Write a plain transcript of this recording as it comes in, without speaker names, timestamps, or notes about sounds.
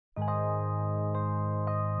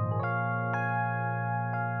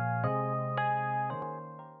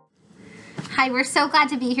Hi, we're so glad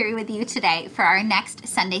to be here with you today for our next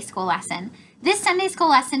Sunday school lesson. This Sunday school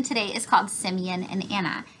lesson today is called Simeon and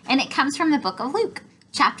Anna, and it comes from the book of Luke,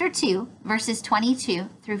 chapter 2, verses 22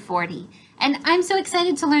 through 40. And I'm so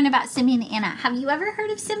excited to learn about Simeon and Anna. Have you ever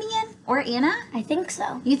heard of Simeon or Anna? I think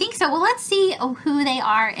so. You think so? Well, let's see who they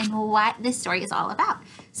are and what this story is all about.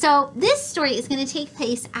 So this story is going to take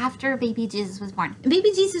place after baby Jesus was born.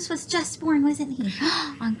 Baby Jesus was just born, wasn't he?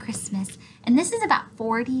 On Christmas. And this is about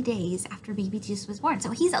 40 days after baby Jesus was born. So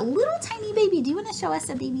he's a little tiny baby. Do you want to show us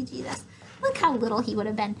a baby Jesus? Look how little he would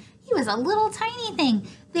have been. He was a little tiny thing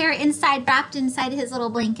there inside, wrapped inside his little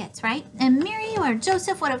blankets, right? And Mary or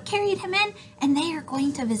Joseph would have carried him in, and they are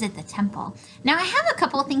going to visit the temple. Now, I have a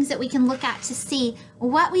couple of things that we can look at to see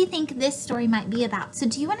what we think this story might be about. So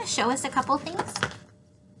do you want to show us a couple of things?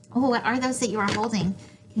 Oh, what are those that you are holding?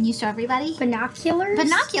 Can you show everybody? Binoculars?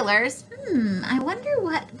 Binoculars? I wonder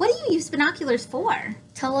what do you use binoculars for?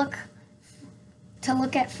 To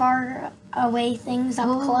look at far away things up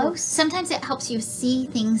close. Sometimes it helps you see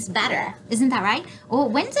things better. Isn't that right? Oh,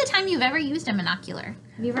 when's the time you've ever used a binocular?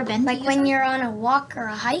 Have you ever been to use when one? You're on a walk or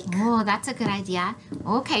a hike? Oh, that's a good idea.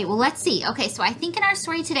 Okay, well, let's see. Okay, so I think in our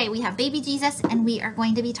story today, we have baby Jesus, and we are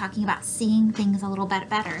going to be talking about seeing things a little bit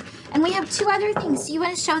better. And we have two other things. Do you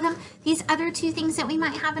want to show them these other two things that we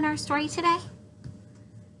might have in our story today?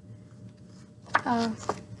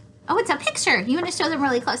 Oh, it's a picture. You want to show them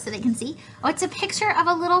really close so they can see? Oh, it's a picture of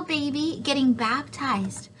a little baby getting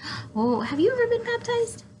baptized. Oh, have you ever been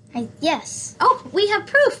baptized? Yes. Oh, we have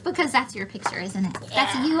proof because that's your picture, isn't it? Yeah.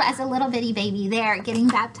 That's you as a little bitty baby there getting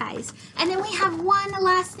baptized. And then we have one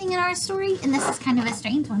last thing in our story, and this is kind of a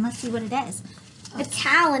strange one. Let's see what it is. A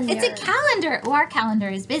calendar. It's a calendar. Oh, our calendar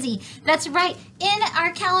is busy. That's right. In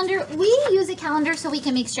our calendar, we use a calendar so we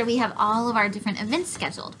can make sure we have all of our different events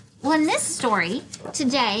scheduled. Well, in this story,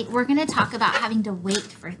 today, we're going to talk about having to wait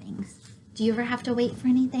for things. Do you ever have to wait for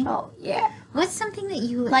anything? Oh, yeah. What's something that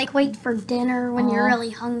you... Like wait for dinner when you're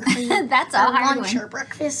really hungry. That's a hard lunch one. Or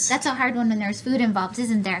breakfast. That's a hard one when there's food involved,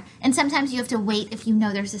 isn't there? And sometimes you have to wait if you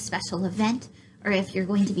know there's a special event or if you're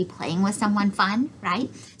going to be playing with someone fun, right?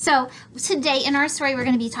 So today in our story, we're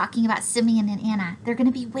going to be talking about Simeon and Anna. They're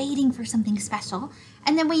going to be waiting for something special.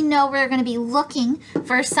 And then we know we're going to be looking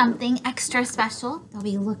for something extra special. They'll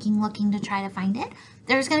be looking to try to find it.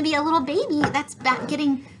 There's going to be a little baby that's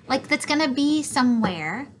that's going to be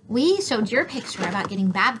somewhere. We showed your picture about getting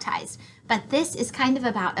baptized, but this is kind of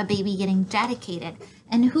about a baby getting dedicated.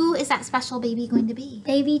 And who is that special baby going to be?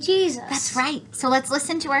 Baby Jesus. That's right. So let's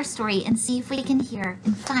listen to our story and see if we can hear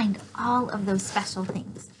and find all of those special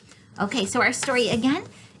things. Okay, so our story again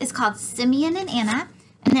is called Simeon and Anna.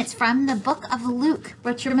 And it's from the book of Luke,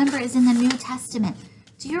 which remember is in the New Testament.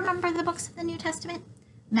 Do you remember the books of the New Testament?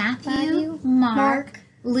 Matthew, Mark,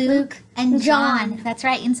 Luke, and John. That's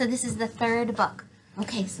right. And so this is the third book.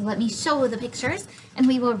 Okay, so let me show the pictures and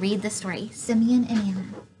we will read the story. Simeon and Anna.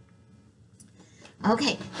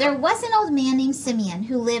 Okay, there was an old man named Simeon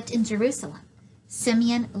who lived in Jerusalem.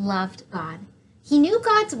 Simeon loved God. He knew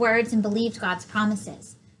God's words and believed God's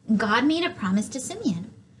promises. And God made a promise to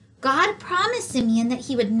Simeon. God promised Simeon that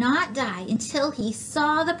he would not die until he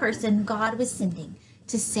saw the person God was sending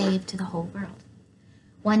to save to the whole world.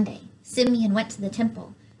 One day, Simeon went to the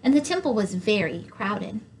temple, and the temple was very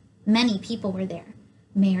crowded. Many people were there.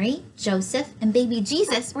 Mary, Joseph, and baby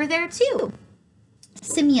Jesus were there too.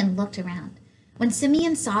 Simeon looked around. When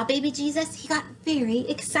Simeon saw baby Jesus, he got very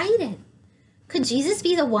excited. Could Jesus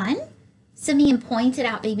be the one? Simeon pointed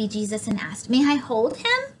out baby Jesus and asked, "May I hold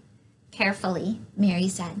him?" "Carefully," Mary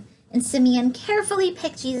said. And Simeon carefully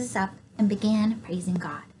picked Jesus up and began praising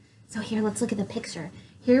God. So here, let's look at the picture.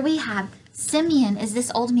 Here we have Simeon is this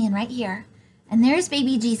old man right here. And there's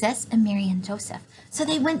baby Jesus and Mary and Joseph. So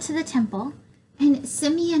they went to the temple and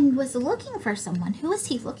Simeon was looking for someone. Who was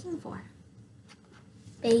he looking for?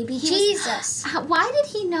 Baby Jesus. Why did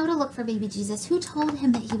he know to look for baby Jesus? Who told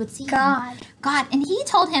him that he would see God. him? God. And he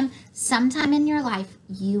told him sometime in your life,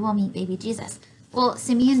 you will meet baby Jesus. Well,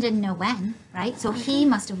 Simeon didn't know when, right? So he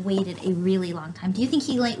must have waited a really long time. Do you think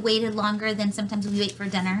he waited longer than sometimes we wait for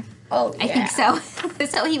dinner? Oh, yeah. I think so.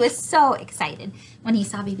 So he was so excited when he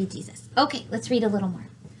saw baby Jesus. Okay, let's read a little more.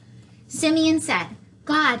 Simeon said,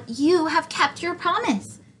 "God, you have kept your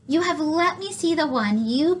promise. You have let me see the one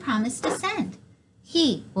you promised to send.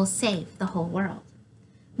 He will save the whole world."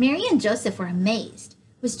 Mary and Joseph were amazed.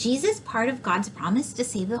 Was Jesus part of God's promise to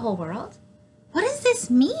save the whole world? "What does this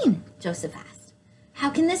mean?" Joseph asked. "How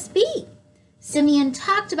can this be?" Simeon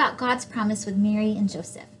talked about God's promise with Mary and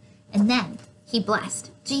Joseph, and then he blessed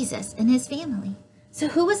Jesus and his family. So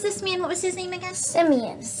who was this man? What was his name again?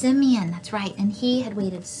 Simeon. Simeon, that's right. And he had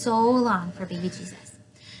waited so long for baby Jesus.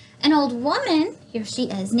 An old woman, here she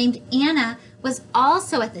is, named Anna, was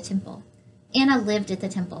also at the temple. Anna lived at the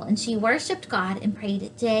temple, and she worshiped God and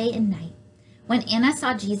prayed day and night. When Anna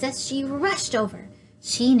saw Jesus, she rushed over.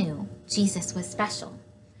 She knew Jesus was special.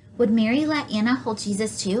 Would Mary let Anna hold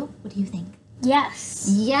Jesus too? What do you think? Yes.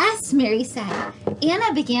 Yes, Mary said.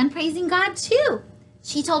 Anna began praising God too.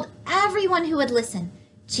 She told everyone who would listen,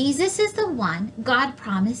 Jesus is the one God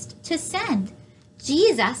promised to send.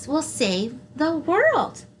 Jesus will save the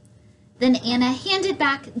world. Then Anna handed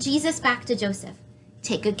Jesus back to Joseph.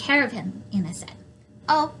 Take good care of him, Anna said.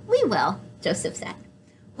 Oh, we will, Joseph said.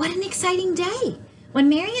 What an exciting day. When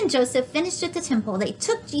Mary and Joseph finished at the temple, they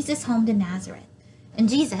took Jesus home to Nazareth. And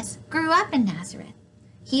Jesus grew up in Nazareth.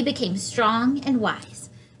 He became strong and wise,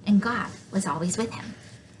 and God was always with him.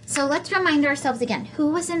 So let's remind ourselves again, who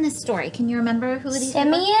was in this story? Can you remember who these were?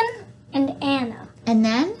 Simeon and Anna. And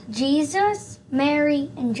then? Jesus,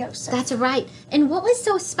 Mary, and Joseph. That's right. And what was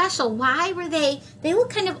so special? Why were they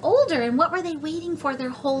look kind of older, and what were they waiting for their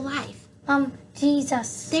whole life?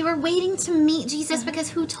 Jesus. They were waiting to meet Jesus because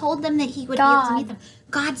who told them that he would be God. able to meet them?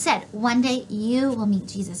 God said, one day you will meet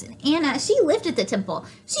Jesus. And Anna, she lived at the temple.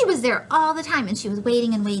 She was there all the time, and she was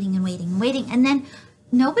waiting and waiting and waiting and waiting. And then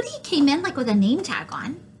nobody came in like with a name tag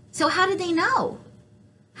on. So how did they know?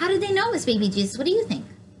 How did they know it was baby Jesus? What do you think?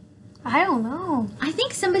 I don't know. I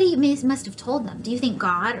think somebody must have told them. Do you think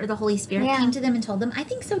God or the Holy Spirit came to them and told them? I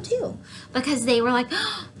think so too. Because they were like,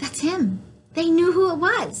 oh, that's him. They knew who it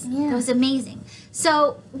was. Yeah. It was amazing.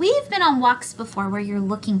 So we've been on walks before where you're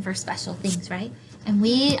looking for special things, right? And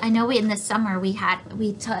I know in the summer we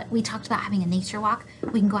talked about having a nature walk.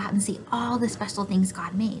 We can go out and see all the special things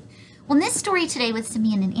God made. Well, in this story today with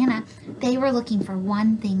Simeon and Anna, they were looking for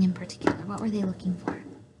one thing in particular. What were they looking for?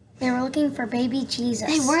 They were looking for baby Jesus.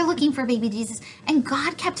 They were looking for baby Jesus. And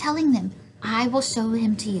God kept telling them, I will show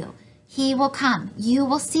him to you. He will come. You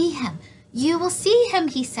will see him. You will see him,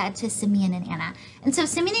 he said to Simeon and Anna. And so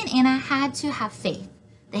Simeon and Anna had to have faith.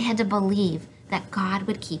 They had to believe that God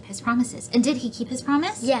would keep his promises. And did he keep his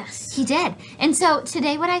promise? Yes. He did. And so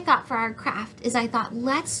today what I thought for our craft is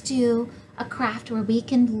let's do a craft where we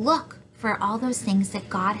can look for all those things that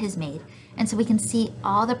God has made. And so we can see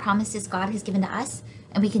all the promises God has given to us,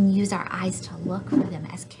 and we can use our eyes to look for them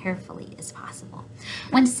as carefully as possible.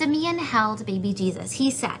 When Simeon held baby Jesus,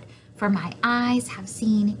 he said, for my eyes have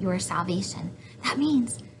seen your salvation. That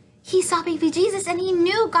means he saw baby Jesus and he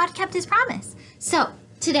knew God kept his promise. So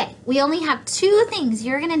today, we only have 2 things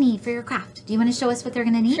you're going to need for your craft. Do you want to show us what they're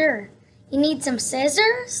going to need? Sure. You need some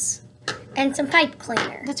scissors and some pipe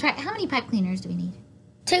cleaner. That's right. How many pipe cleaners do we need?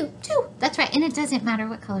 2. 2. That's right. And it doesn't matter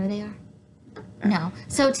what color they are. No.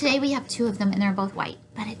 So today we have 2 of them and they're both white,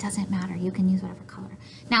 but it doesn't matter. You can use whatever color.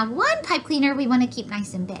 Now, one pipe cleaner we want to keep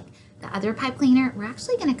nice and big. The other pipe cleaner, we're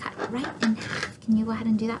actually going to cut right in half. Can you go ahead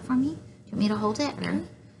and do that for me? Do you want me to hold it? Or?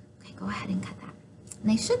 Okay, go ahead and cut that. And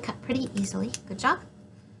they should cut pretty easily. Good job.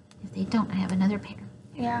 If they don't, I have another pair.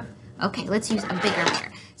 Yeah. Okay, let's use a bigger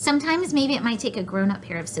pair. Sometimes maybe it might take a grown-up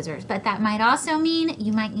pair of scissors, but that might also mean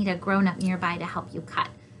you might need a grown-up nearby to help you cut.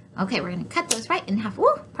 Okay, we're going to cut those right in half.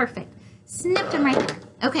 Woo, perfect. Snipped them right there.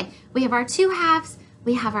 Okay, we have our 2 halves.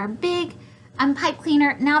 We have our big pipe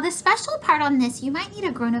cleaner. Now, the special part on this, you might need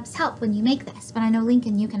a grown-up's help when you make this, but I know,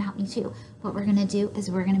 Lincoln, you can help me too. What we're going to do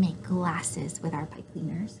is we're going to make glasses with our pipe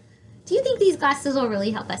cleaners. Do you think these glasses will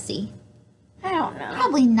really help us see? I don't know.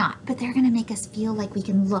 Probably not, but they're going to make us feel like we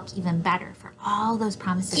can look even better for all those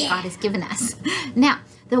promises God has given us. Now,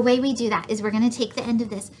 the way we do that is we're going to take the end of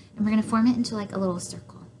this and we're going to form it into like a little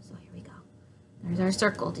circle. So here we go. There's our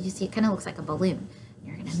circle. Do you see? It kind of looks like a balloon.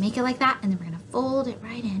 You're going to make it like that, and then we're going to fold it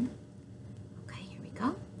right in. Okay, here we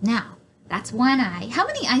go. Now, that's one eye. How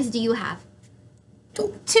many eyes do you have?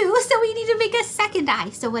 2. So we need to make a second eye.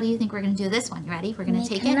 So what do you think we're going to do this one? You ready? We're going to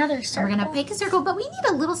take it. Another circle. We're going to make a circle, but we need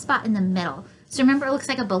a little spot in the middle. So remember, it looks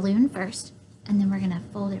like a balloon first, and then we're going to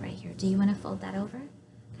fold it right here. Do you want to fold that over?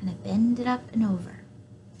 Kind of bend it up and over.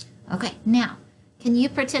 Okay, now, can you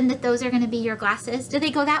pretend that those are going to be your glasses? Do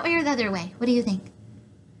they go that way or the other way? What do you think?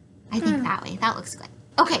 I think that way. That looks good.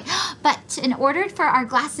 Okay, but in order for our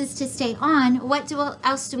glasses to stay on, what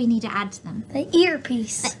else do we need to add to them? The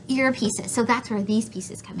earpiece. The ear pieces. So that's where these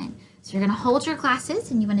pieces come in. So you're going to hold your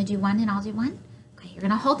glasses, and you want to do one, and I'll do one. Okay, you're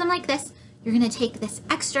going to hold them like this. You're going to take this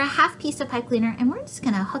extra half piece of pipe cleaner, and we're just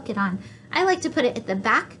going to hook it on. I like to put it at the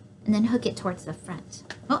back and then hook it towards the front.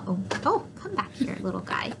 Uh-oh. Oh, come back here, little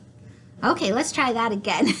guy. Okay, let's try that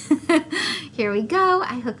again. Here we go.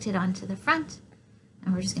 I hooked it onto the front,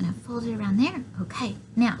 and we're just going to fold it around there. Okay,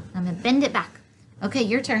 now I'm going to bend it back. Okay,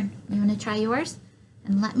 your turn. You want to try yours?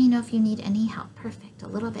 And let me know if you need any help. Perfect. A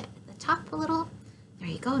little bit at the top, a little. There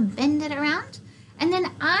you go, and bend it around. And then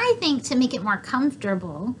I think to make it more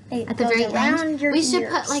comfortable at the very end, we should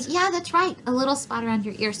put like, yeah, that's right, a little spot around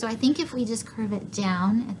your ear. So I think if we just curve it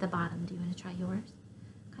down at the bottom, do you want to try yours?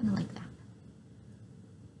 Kind of like that.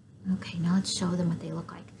 Okay, now let's show them what they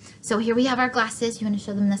look like. So here we have our glasses. You want to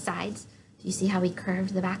show them the sides? Do you see how we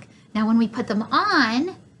curved the back? Now when we put them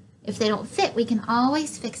on, if they don't fit, we can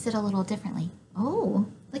always fix it a little differently. Oh,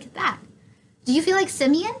 look at that. Do you feel like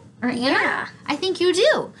Simeon or Anna? Yeah. I think you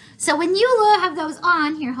do. So when you have those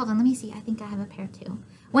on, here, hold on, let me see. I think I have a pair too.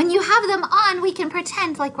 When you have them on, we can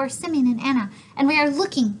pretend like we're Simeon and Anna, and we are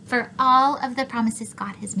looking for all of the promises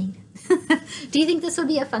God has made. Do you think this would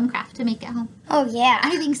be a fun craft to make at home? Oh, yeah.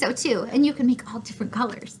 I think so too. And you can make all different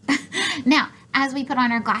colors. Now, as we put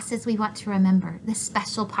on our glasses, we want to remember the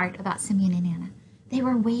special part about Simeon and Anna. They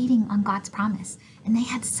were waiting on God's promise, and they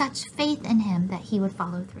had such faith in him that he would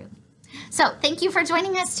follow through. So thank you for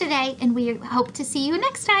joining us today, and we hope to see you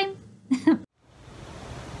next time.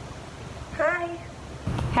 Hi,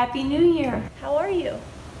 Happy New Year. how are you?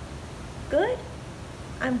 Good?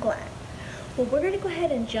 I'm glad. Well, we're going to go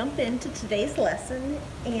ahead and jump into today's lesson,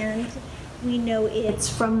 and we know it's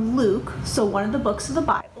from Luke, so one of the books of the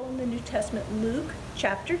Bible in the New Testament, Luke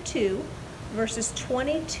chapter 2, verses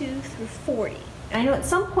 22 through 40. And I know at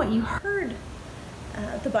some point you heard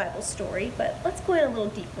the Bible story, but let's go in a little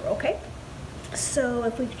deeper, okay? So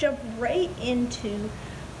if we jump right into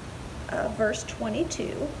verse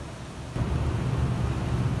 22.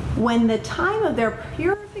 When the time of their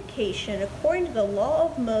purification according to the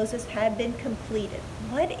law of Moses had been completed.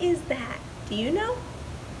 What is that? Do you know?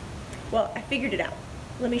 Well, I figured it out.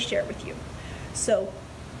 Let me share it with you. So,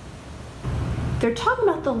 they're talking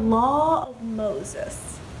about the law of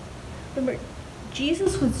Moses. Remember,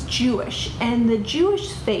 Jesus was Jewish, and the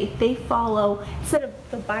Jewish faith, they follow, instead of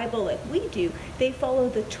the Bible like we do, they follow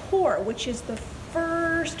the Torah, which is the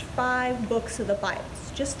first 5 books of the Bible.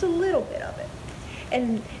 It's just a little bit of it.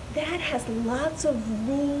 And that has lots of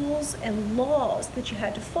rules and laws that you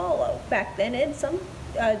had to follow back then, and some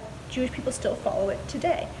Jewish people still follow it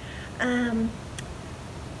today.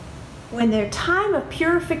 When their time of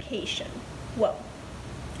purification, well,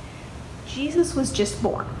 Jesus was just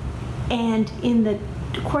born. And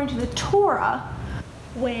according to the Torah,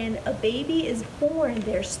 when a baby is born,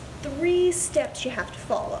 there's 3 steps you have to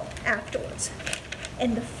follow afterwards.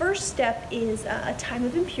 And the first step is a time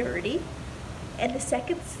of impurity. And the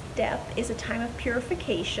second step is a time of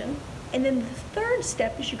purification. And then the third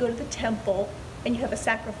step is you go to the temple and you have a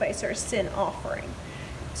sacrifice or a sin offering.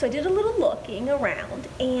 So I did a little looking around,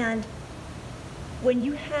 and when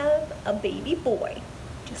you have a baby boy,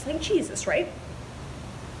 just like Jesus, right?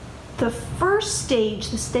 The first stage,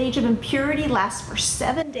 the stage of impurity, lasts for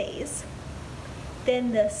 7 days.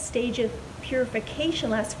 Then the stage of purification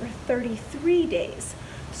lasts for 33 days.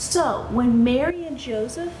 So when Mary and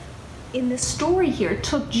Joseph in the story here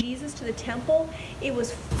took Jesus to the temple, it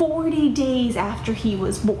was 40 days after he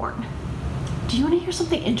was born. Do you want to hear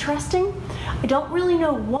something interesting? I don't really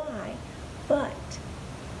know why, but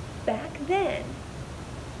back then,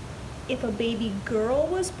 if a baby girl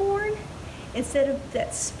was born, instead of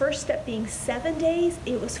that first step being 7 days,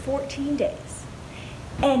 it was 14 days.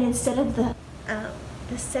 And instead of the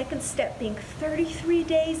second step being 33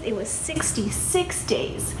 days, it was 66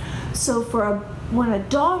 days. So when a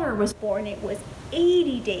daughter was born, it was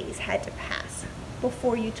 80 days had to pass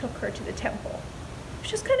before you took her to the temple. It's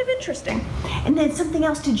just kind of interesting. And then something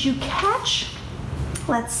else, did you catch?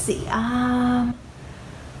 Let's see.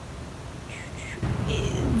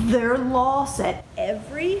 Their law said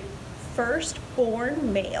every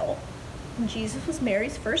firstborn male, Jesus was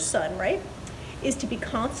Mary's first son, right, is to be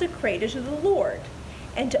consecrated to the Lord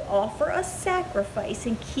and to offer a sacrifice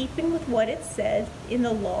in keeping with what it said in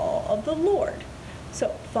the law of the Lord. So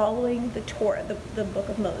following the Torah, the book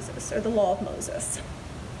of Moses, or the law of Moses.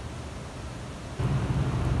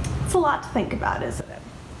 It's a lot to think about, isn't it?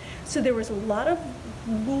 So there was a lot of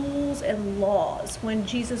rules and laws when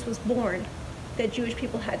Jesus was born that Jewish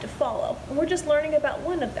people had to follow. And we're just learning about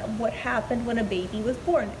one of them, what happened when a baby was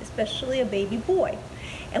born, especially a baby boy.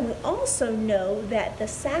 And we also know that the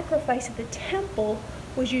sacrifice at the temple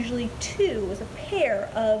was usually 2, was a pair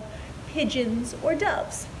of pigeons or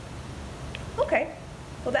doves. Okay,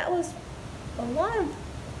 well that was a lot of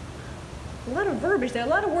verbiage there, a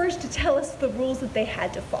lot of words to tell us the rules that they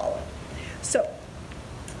had to follow. So,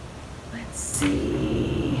 let's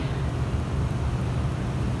see.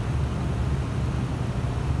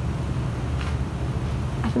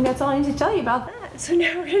 I think that's all I need to tell you about that. So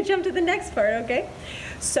now we're going to jump to the next part, okay?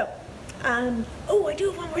 So, oh, I do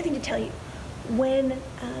have one more thing to tell you. When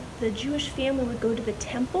the Jewish family would go to the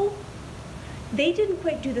temple, They didn't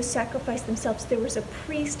quite do the sacrifice themselves. There was a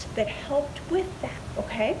priest that helped with that,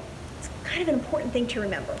 okay? It's kind of an important thing to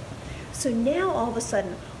remember. So now all of a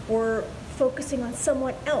sudden, we're focusing on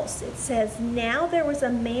someone else. It says, now there was a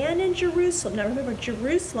man in Jerusalem. Now remember,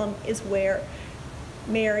 Jerusalem is where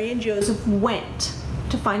Mary and Joseph went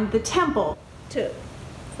to find the temple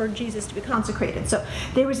for Jesus to be consecrated. So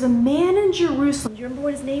there was a man in Jerusalem. Do you remember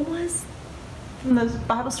what his name was from the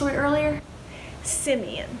Bible story earlier?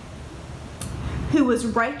 Simeon, who was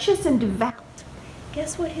righteous and devout.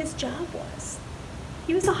 Guess what his job was?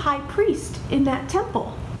 He was a high priest in that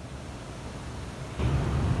temple.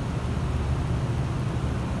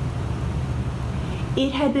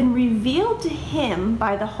 It had been revealed to him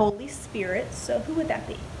by the Holy Spirit. So who would that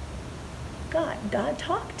be? God. God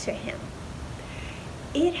talked to him.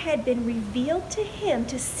 It had been revealed to him,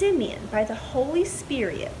 to Simeon, by the Holy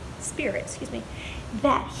Spirit,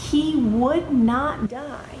 that he would not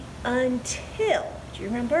die until, do you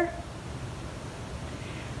remember?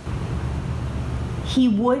 He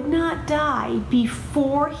would not die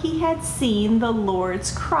before he had seen the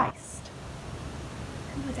Lord's Christ.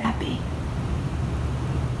 Who would that be?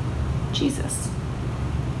 Jesus.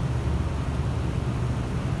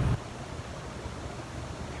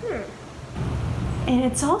 And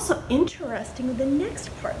it's also interesting with the next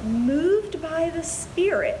part. Moved by the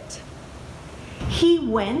Spirit, he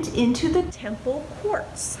went into the temple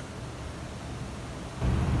courts.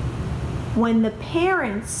 When the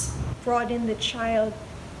parents brought in the child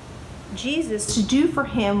Jesus to do for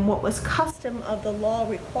him what was custom of the law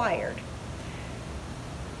required,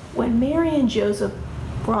 when Mary and Joseph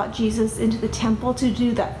brought Jesus into the temple to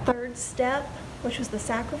do that third step, which was the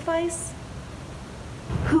sacrifice,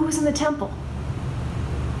 who was in the temple?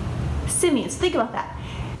 Simeon. So think about that.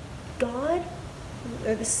 God,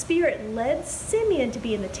 or the Spirit, led Simeon to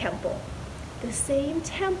be in the temple. The same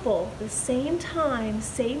temple, the same time,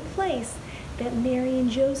 same place that Mary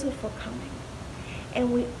and Joseph were coming.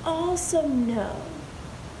 And we also know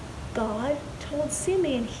God told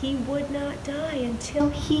Simeon he would not die until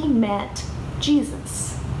he met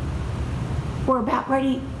Jesus. We're about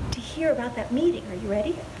ready to hear about that meeting. Are you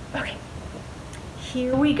ready? Okay.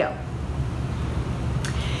 Here we go.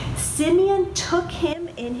 Simeon took him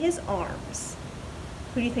in his arms.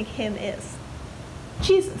 Who do you think him is?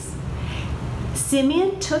 Jesus.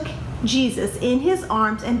 Simeon took Jesus in his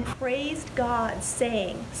arms and praised God,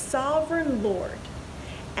 saying, "Sovereign Lord,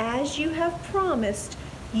 as you have promised,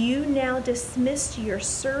 you now dismiss your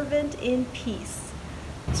servant in peace."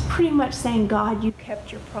 It's pretty much saying, God, you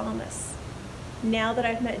kept your promise. Now that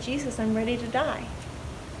I've met Jesus, I'm ready to die.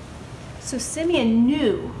 So Simeon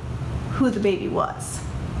knew who the baby was.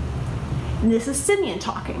 And this is Simeon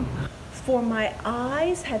talking. "For my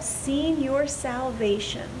eyes have seen your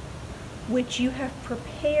salvation, which you have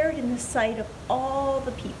prepared in the sight of all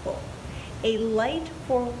the people, a light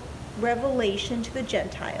for revelation to the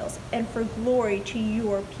Gentiles and for glory to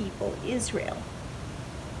your people Israel."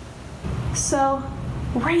 So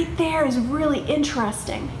right there is really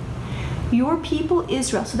interesting. Your people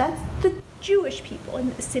Israel. So that's the Jewish people.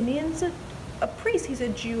 And Simeon's a priest. He's a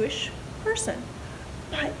Jewish person.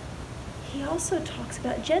 But he also talks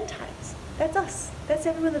about Gentiles. That's us. That's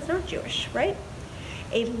everyone that's not Jewish, right?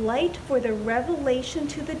 A light for the revelation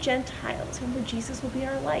to the Gentiles. Remember, Jesus will be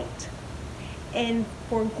our light. And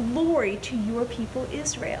for glory to your people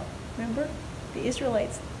Israel. Remember, the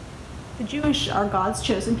Israelites, the Jewish are God's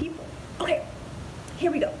chosen people. Okay,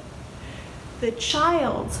 here we go. The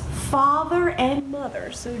child's father and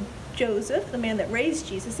mother, so Joseph, the man that raised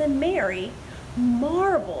Jesus, and Mary,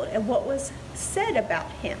 marveled at what was said about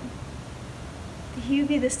him. He would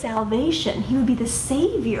be the salvation. He would be the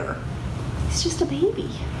Savior. He's just a baby,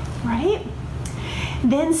 right?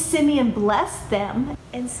 Then Simeon blessed them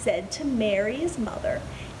and said to Mary, his mother,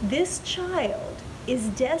 "This child is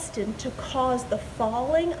destined to cause the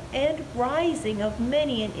falling and rising of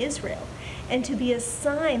many in Israel, and to be a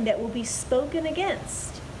sign that will be spoken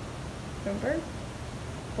against." Remember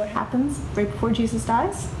what happens right before Jesus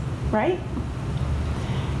dies, right?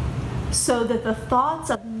 "So that the thoughts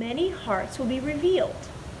of many hearts will be revealed."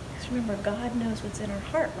 Because remember, God knows what's in our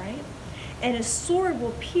heart, right? "And a sword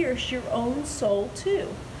will pierce your own soul too."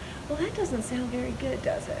 Well, that doesn't sound very good,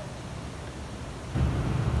 does it?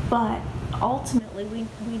 But ultimately,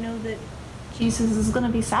 we know that Jesus is going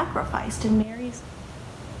to be sacrificed and Mary's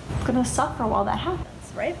going to suffer while that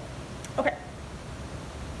happens, right? Okay.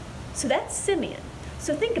 So that's Simeon.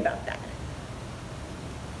 So think about that.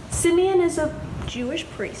 Simeon is a Jewish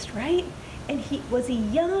priest, right? And was he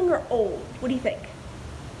young or old? What do you think?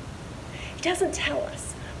 He doesn't tell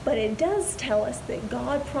us. But it does tell us that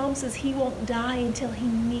God promises he won't die until he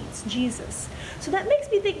meets Jesus. So that makes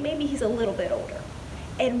me think maybe he's a little bit older.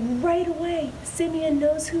 And right away, Simeon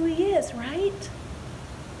knows who he is, right?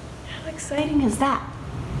 How exciting is that?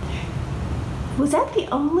 Was that the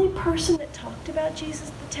only person that talked about Jesus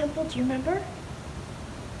at the temple? Do you remember?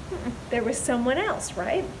 There was someone else,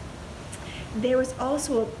 right? There was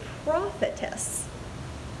also a prophetess.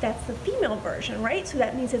 That's the female version, right? So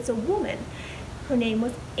that means it's a woman. Her name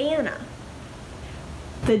was Anna,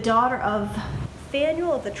 the daughter of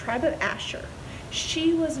Phanuel of the tribe of Asher.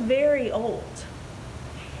 She was very old.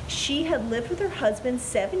 She had lived with her husband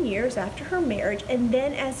 7 years after her marriage, and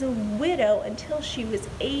then as a widow until she was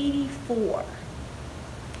 84.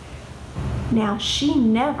 Now, she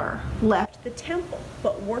never left the temple,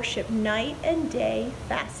 but worshiped night and day,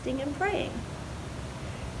 fasting and praying.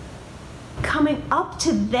 Coming up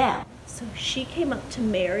to them, so she came up to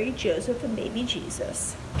Mary, Joseph, and baby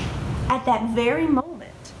Jesus. At that very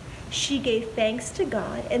moment, she gave thanks to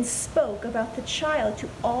God and spoke about the child to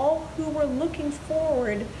all who were looking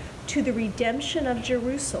forward to the redemption of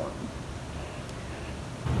Jerusalem.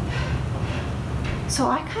 So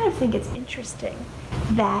I kind of think it's interesting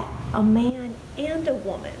that a man and a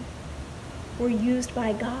woman were used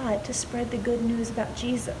by God to spread the good news about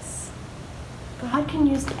Jesus. God can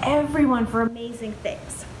use everyone for amazing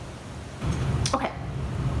things. Okay.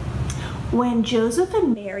 When Joseph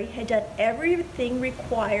and Mary had done everything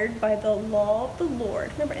required by the law of the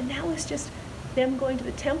Lord, remember, and that was just them going to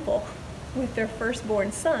the temple with their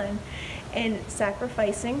firstborn son and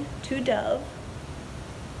sacrificing 2 doves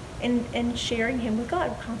and sharing him with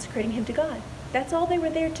God, consecrating him to God. That's all they were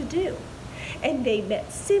there to do. And they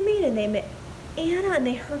met Simeon and they met Anna and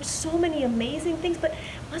they heard so many amazing things, but it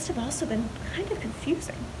must have also been kind of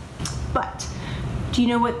confusing. But do you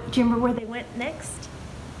remember where they went next?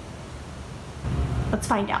 Let's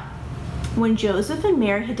find out. When Joseph and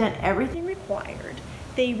Mary had done everything required,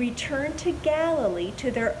 they returned to Galilee,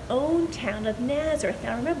 to their own town of Nazareth.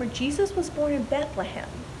 Now remember, Jesus was born in Bethlehem.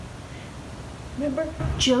 Remember,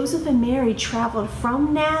 Joseph and Mary traveled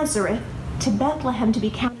from Nazareth to Bethlehem to be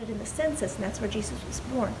counted in the census, and that's where Jesus was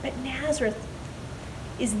born. But Nazareth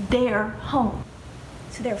is their home.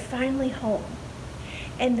 So they're finally home.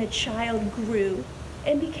 And the child grew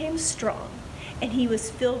and became strong, and he was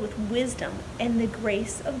filled with wisdom, and the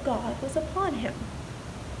grace of God was upon him.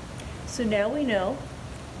 So now we know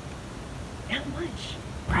not much,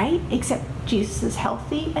 right? Except Jesus is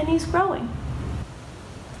healthy and he's growing.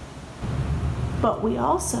 But we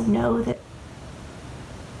also know that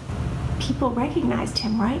people recognized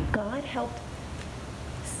him, right? God helped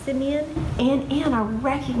Simeon and Anna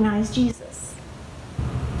recognize Jesus.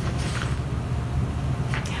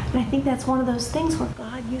 And I think that's one of those things where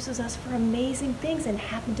God uses us for amazing things, and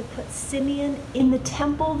happened to put Simeon in the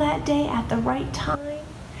temple that day at the right time,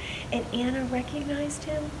 and Anna recognized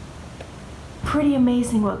him. Pretty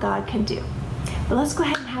amazing what God can do. But let's go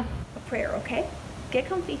ahead and have a prayer, okay? Get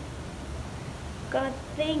comfy. God,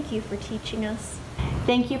 thank you for teaching us.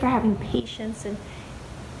 Thank you for having patience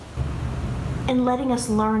and letting us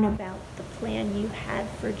learn about the plan you had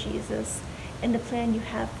for Jesus and the plan you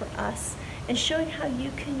have for us, and showing how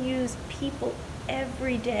you can use people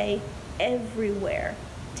every day, everywhere,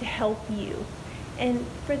 to help you and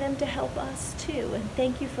for them to help us too. And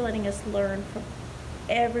thank you for letting us learn from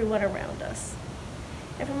everyone around us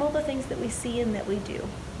and from all the things that we see and that we do.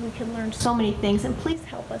 We can learn so many things, and please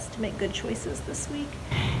help us to make good choices this week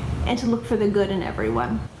and to look for the good in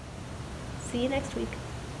everyone. See you next week.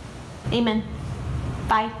 Amen.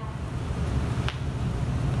 Bye.